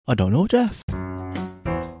I don't know, Jeff.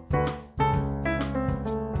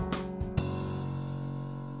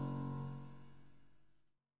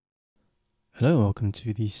 Hello, welcome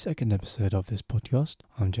to the second episode of this podcast.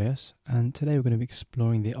 I'm JS, and today we're going to be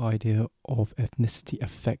exploring the idea of ethnicity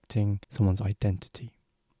affecting someone's identity.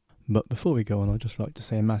 But before we go on, I'd just like to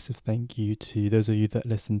say a massive thank you to those of you that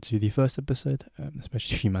listened to the first episode,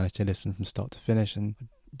 especially if you managed to listen from start to finish, and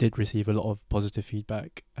did receive a lot of positive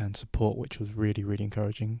feedback and support, which was really, really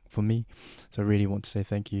encouraging for me. So I really want to say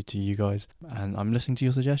thank you to you guys, and I'm listening to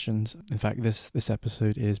your suggestions. In fact, this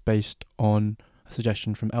episode is based on a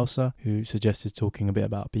suggestion from Elsa, who suggested talking a bit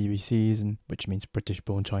about BBCs, and which means British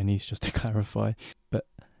born Chinese, just to clarify. But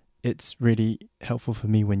it's really helpful for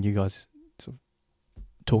me when you guys sort of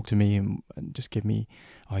talk to me and just give me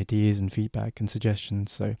ideas and feedback and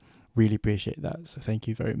suggestions. So really appreciate that. So thank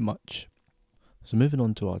you very much. So moving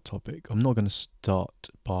on to our topic, I'm not going to start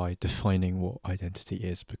by defining what identity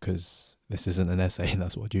is, because this isn't an essay and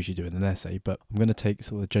that's what I'd usually do in an essay, but I'm going to take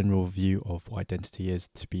sort of the general view of what identity is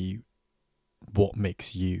to be what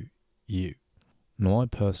makes you, you. Now, I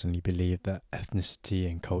personally believe that ethnicity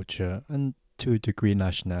and culture, and to a degree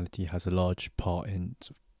nationality, has a large part in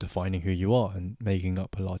sort of defining who you are and making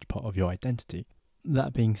up a large part of your identity.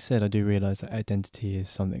 That being said, I do realise that identity is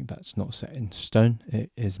something that's not set in stone.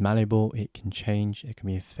 It is malleable, it can change, it can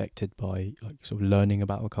be affected by sort of learning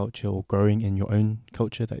about a culture or growing in your own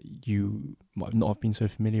culture that you might not have been so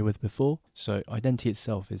familiar with before. So identity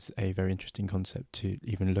itself is a very interesting concept to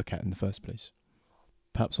even look at in the first place.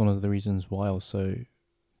 Perhaps one of the reasons why I was so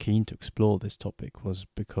keen to explore this topic was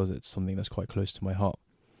because it's something that's quite close to my heart.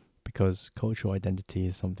 Because cultural identity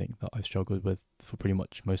is something that I've struggled with for pretty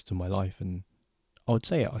much most of my life, and I would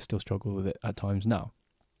say I still struggle with it at times now.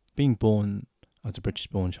 Being born as a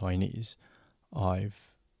British-born Chinese,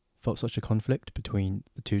 I've felt such a conflict between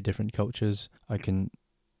the two different cultures. I can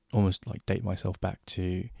almost date myself back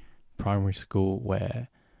to primary school, where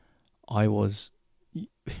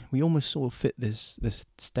we almost sort of fit this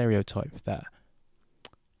stereotype that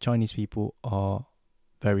Chinese people are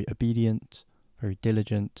very obedient, very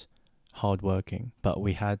diligent, hardworking, but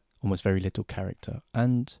we had almost very little character.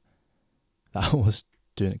 And that was,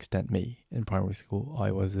 to an extent, me in primary school.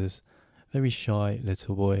 I was this very shy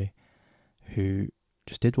little boy who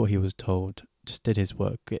just did what he was told, just did his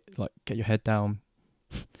work, get your head down,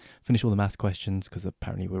 finish all the maths questions, because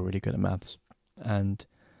apparently we're really good at maths, and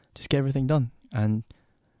just get everything done. And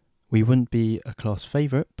we wouldn't be a class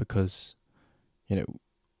favourite because,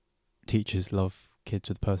 teachers love kids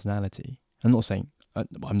with personality. I'm not saying,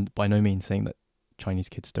 I'm by no means saying that Chinese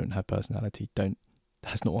kids don't have personality.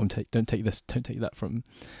 That's not what I'm taking. Don't take that from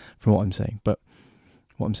what I'm saying. But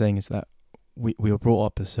what I'm saying is that we were brought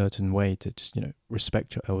up a certain way to just,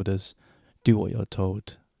 respect your elders, do what you're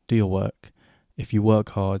told, do your work. If you work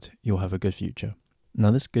hard, you'll have a good future. Now,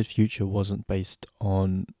 this good future wasn't based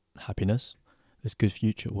on happiness. This good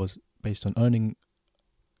future was based on earning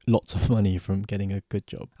lots of money from getting a good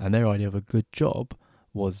job. And their idea of a good job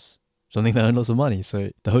was something that earned lots of money. So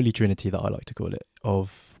the holy trinity, that I like to call it,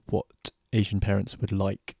 of what Asian parents would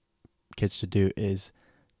like kids to do is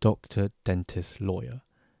doctor, dentist, lawyer.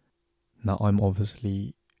 Now, I'm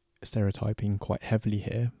obviously stereotyping quite heavily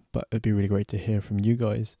here, but it'd be really great to hear from you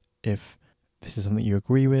guys if this is something you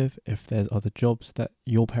agree with, if there's other jobs that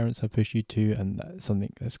your parents have pushed you to, and that's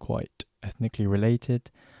something that's quite ethnically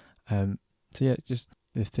related. So yeah, just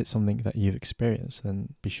if it's something that you've experienced,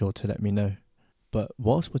 then be sure to let me know. But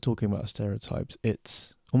whilst we're talking about stereotypes,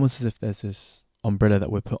 it's almost as if there's this umbrella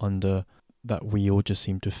that we're put under that we all just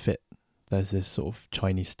seem to fit. There's this sort of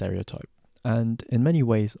Chinese stereotype. And in many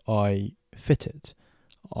ways, I fit it.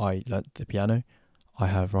 I learnt the piano. I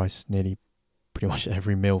have rice nearly pretty much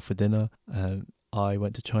every meal for dinner. I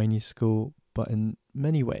went to Chinese school. But in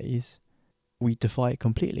many ways, we defy it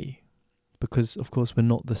completely. Because, of course, we're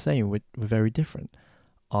not the same. We're very different.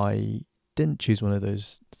 I didn't choose one of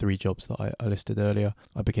those 3 jobs that I listed earlier.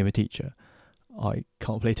 I became a teacher. I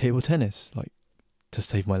can't play table tennis. To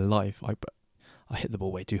save my life, I hit the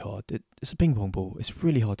ball way too hard. It's a ping pong ball. It's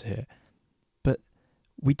really hard to hit. But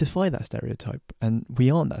we defy that stereotype, and we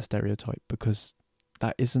aren't that stereotype because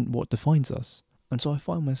that isn't what defines us. And so I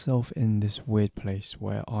find myself in this weird place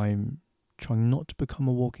where I'm trying not to become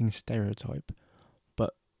a walking stereotype,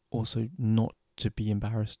 but also not to be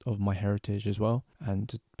embarrassed of my heritage as well, and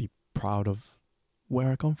to be proud of where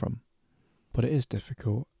I come from. But it is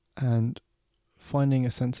difficult, and finding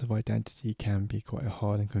a sense of identity can be quite a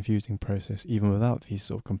hard and confusing process, even without these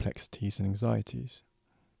sort of complexities and anxieties.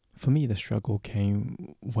 For me, the struggle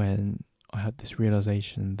came when I had this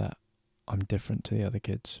realization that I'm different to the other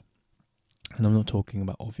kids. And I'm not talking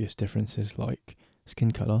about obvious differences like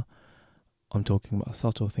skin colour. I'm talking about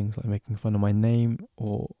subtle things like making fun of my name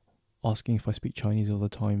or asking if I speak Chinese all the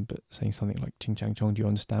time, but saying something like "Ching Chang Chong, do you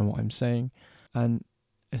understand what I'm saying?" And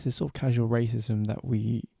it's this sort of casual racism that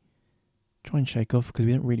we try and shake off because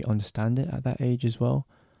we don't really understand it at that age as well.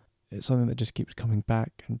 It's something that just keeps coming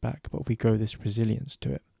back and back, but we grow this resilience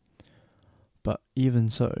to it. But even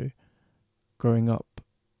so, growing up,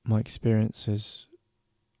 my experiences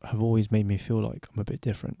have always made me feel like I'm a bit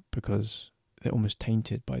different because they're almost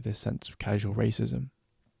tainted by this sense of casual racism.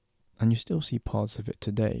 And you still see parts of it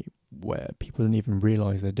today where people don't even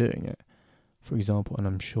realise they're doing it. For example, and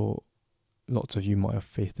I'm sure lots of you might have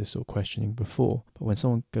faced this sort of questioning before, but when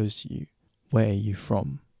someone goes to you, "Where are you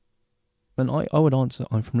from?" And I would answer,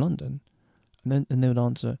 "I'm from London." And then they would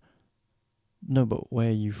answer, "No, but where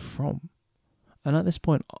are you from?" And at this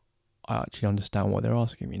point, I actually understand what they're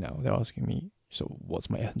asking me now. They're asking me, so what's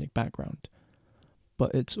my ethnic background?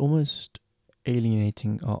 But it's almost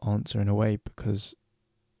alienating our answer in a way because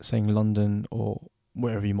saying London or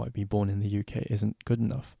wherever you might be born in the UK isn't good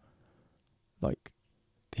enough. Like,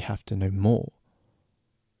 they have to know more.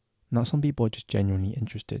 Now, some people are just genuinely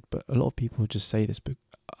interested, but a lot of people just say this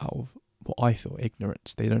out of what I feel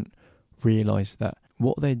ignorance. They don't realise that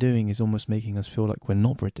what they're doing is almost making us feel like we're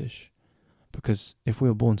not British. Because if we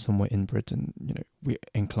were born somewhere in Britain, we're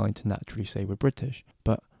inclined to naturally say we're British.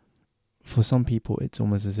 But for some people, it's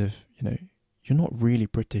almost as if, you're not really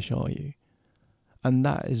British, are you? And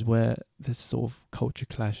that is where this sort of culture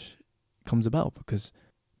clash comes about, because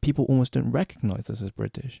people almost don't recognise us as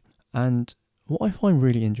British. And what I find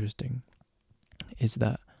really interesting is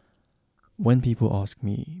that when people ask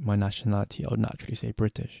me my nationality, I would naturally say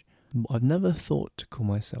British. But I've never thought to call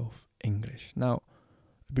myself English. Now,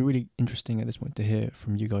 it'd be really interesting at this point to hear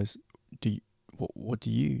from you guys. What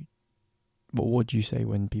do you say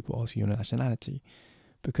when people ask you your nationality?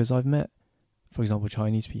 Because I've met, for example,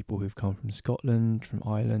 Chinese people who've come from Scotland, from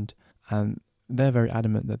Ireland, and they're very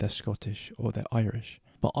adamant that they're Scottish or they're Irish.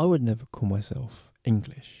 But I would never call myself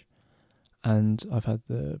English. And I've had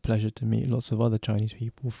the pleasure to meet lots of other Chinese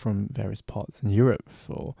people from various parts in Europe,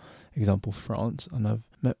 for example, France. And I've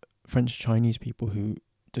met French Chinese people who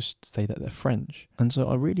just say that they're French. And so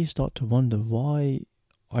I really start to wonder why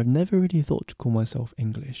I've never really thought to call myself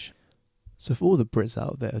English. So for all the Brits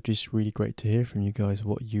out there, it's just really great to hear from you guys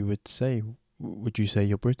what you would say. Would you say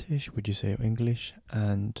you're British? Would you say you're English?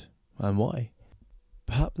 And why?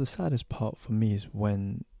 Perhaps the saddest part for me is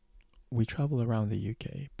when we travel around the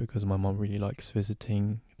UK, because my mum really likes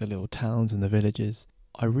visiting the little towns and the villages.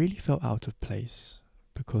 I really felt out of place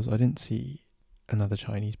because I didn't see another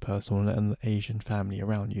Chinese person or an Asian family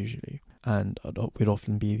around usually, and we'd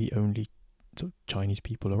often be the only sort of Chinese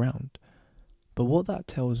people around. But what that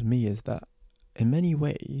tells me is that in many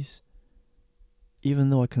ways, even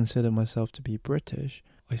though I consider myself to be British,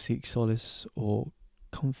 I seek solace or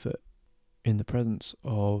comfort in the presence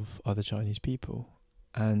of other Chinese people.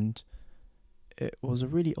 And it was a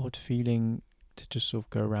really odd feeling to just sort of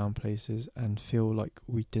go around places and feel like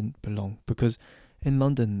we didn't belong. Because in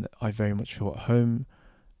London, I very much feel at home.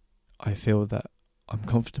 I feel that I'm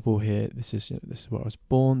comfortable here. This is where I was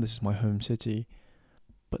born. This is my home city.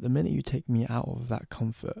 But the minute you take me out of that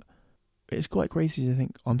comfort, it's quite crazy to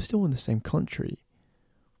think I'm still in the same country,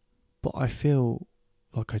 but I feel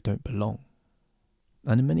like I don't belong.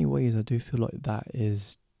 And in many ways, I do feel like that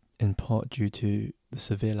is in part due to the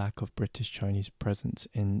severe lack of British Chinese presence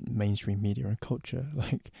in mainstream media and culture.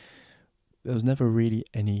 Like, there was never really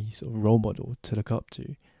any sort of role model to look up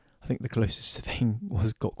to. I think the closest thing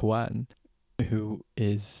was Gok Wan, who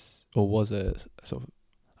is, or was a sort of,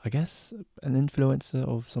 I guess, an influencer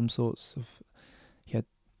of some sorts of, he had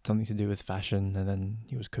something to do with fashion and then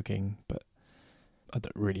he was cooking, but I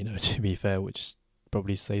don't really know, to be fair, which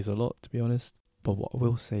probably says a lot, to be honest. But what I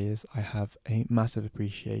will say is I have a massive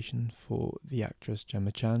appreciation for the actress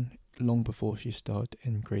Gemma Chan. Long before she starred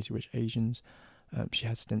in Crazy Rich Asians, she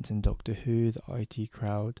had stints in Doctor Who, The IT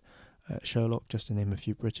Crowd, Sherlock, just to name a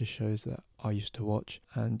few British shows that I used to watch.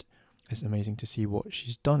 And it's amazing to see what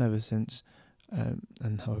she's done ever since,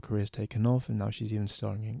 and how her career's taken off. And now she's even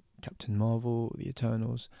starring in Captain Marvel, The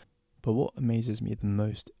Eternals. But what amazes me the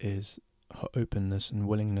most is her openness and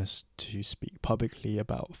willingness to speak publicly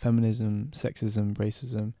about feminism, sexism,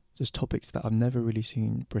 racism, just topics that I've never really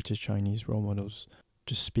seen British Chinese role models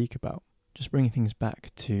just speak about. Just bringing things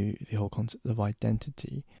back to the whole concept of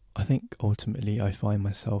identity, I think ultimately I find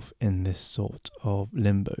myself in this sort of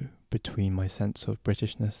limbo between my sense of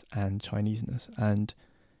Britishness and Chineseness, and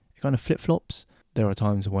it kind of flip-flops. There are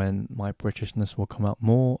times when my Britishness will come out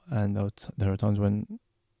more, and there are times when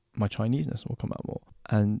my Chineseness will come out more.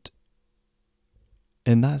 And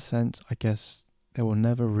in that sense, I guess there will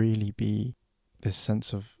never really be this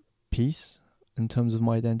sense of peace in terms of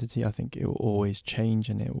my identity. I think it will always change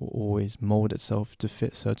and it will always mold itself to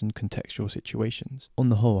fit certain contextual situations. On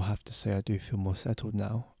the whole, I have to say I do feel more settled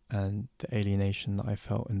now, and the alienation that I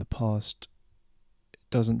felt in the past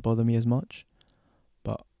doesn't bother me as much.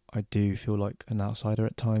 But I do feel like an outsider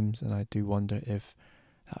at times, and I do wonder if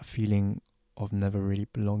that feeling of never really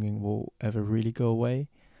belonging will ever really go away.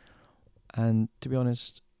 And to be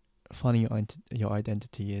honest, finding your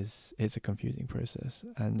identity is a confusing process,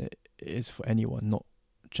 and it is for anyone, not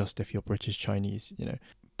just if you're British Chinese, you know.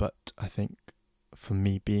 But I think for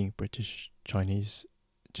me, being British Chinese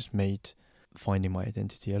just made finding my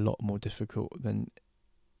identity a lot more difficult than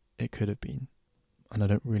it could have been. And I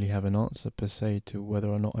don't really have an answer per se to whether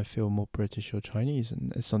or not I feel more British or Chinese,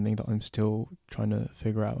 and it's something that I'm still trying to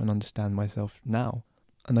figure out and understand myself now.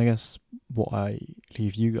 And I guess what I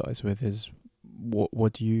leave you guys with is,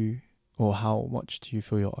 what do you, or how much do you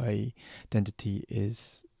feel your identity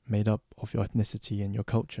is made up of your ethnicity and your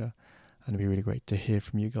culture? And it'd be really great to hear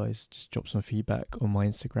from you guys. Just drop some feedback on my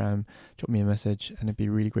Instagram, drop me a message, and it'd be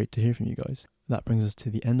really great to hear from you guys. That brings us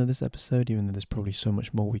to the end of this episode, even though there's probably so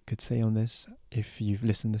much more we could say on this. If you've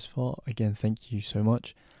listened this far, again, thank you so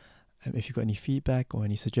much. If you've got any feedback or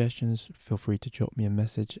any suggestions, feel free to drop me a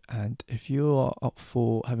message. And if you are up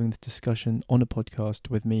for having this discussion on a podcast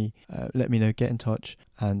with me, let me know, get in touch,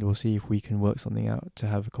 and we'll see if we can work something out to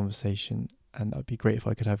have a conversation. And that would be great if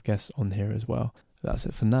I could have guests on here as well. That's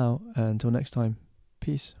it for now. Until next time,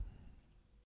 peace.